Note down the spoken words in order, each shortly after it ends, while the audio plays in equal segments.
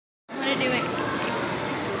to do it.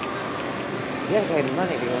 You have to pay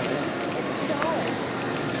money to go in there. It's $2.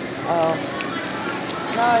 Oh.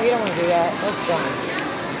 No, you don't want to do that. That's dumb.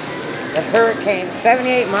 The hurricane,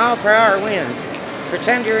 78-mile-per-hour winds.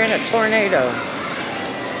 Pretend you're in a tornado.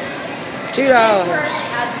 $2.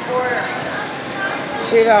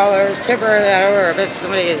 $2. Temporary that order. I bet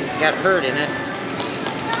somebody got hurt in it.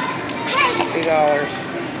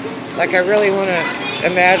 $2. Like I really want to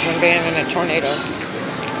imagine being in a tornado.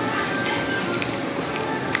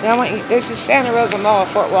 Now, this is Santa Rosa Mall,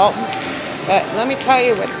 Fort Walton. But let me tell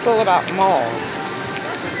you what's cool about malls.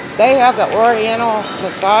 They have the Oriental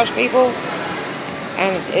massage people,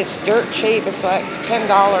 and it's dirt cheap. It's like $10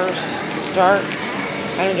 to start,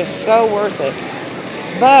 and it's just so worth it.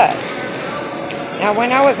 But now,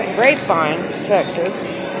 when I was in Grapevine, Texas,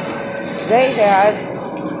 they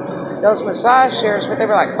had those massage chairs, but they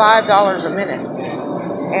were like $5 a minute,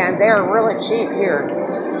 and they're really cheap here.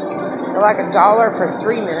 They're like $1 for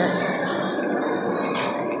 3 minutes,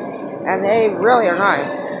 and they really are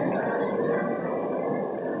nice.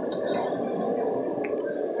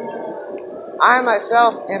 I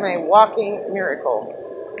myself am a walking miracle.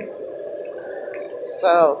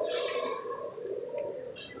 So,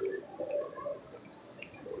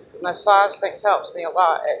 massage thing helps me a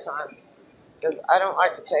lot at times because I don't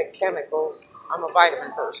like to take chemicals. I'm a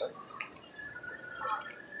vitamin person.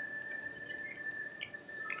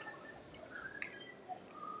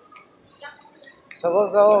 So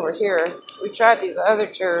we'll go over here. We tried these other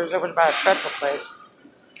chairs over by a pretzel place.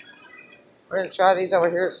 We're going to try these over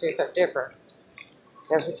here and see if they're different,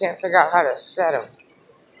 because we can't figure out how to set them.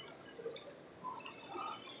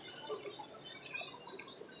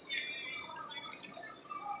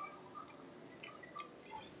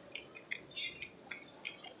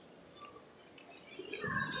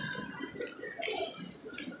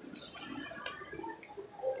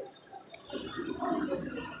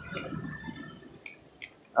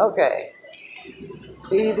 Okay.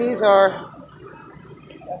 See, these are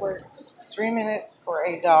 3 minutes for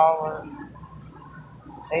 $1.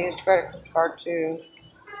 They use credit card too.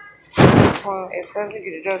 Well, it says you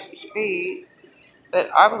get a dose of speed, but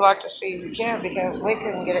I would like to see if you can, because we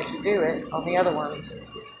couldn't get it to do it on the other ones.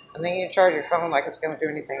 And then you charge your phone like it's going to do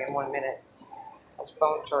anything in 1 minute. That's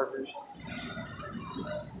phone chargers.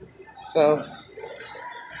 So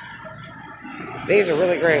these are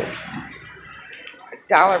really great.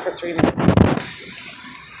 $1 for 3 minutes.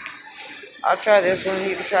 I'll try this one.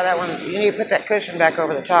 You can try that one. You need to put that cushion back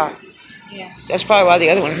over the top. Yeah. That's probably why the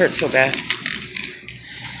other one hurt so bad.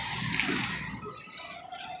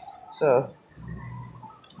 So.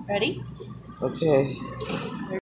 Ready? Okay.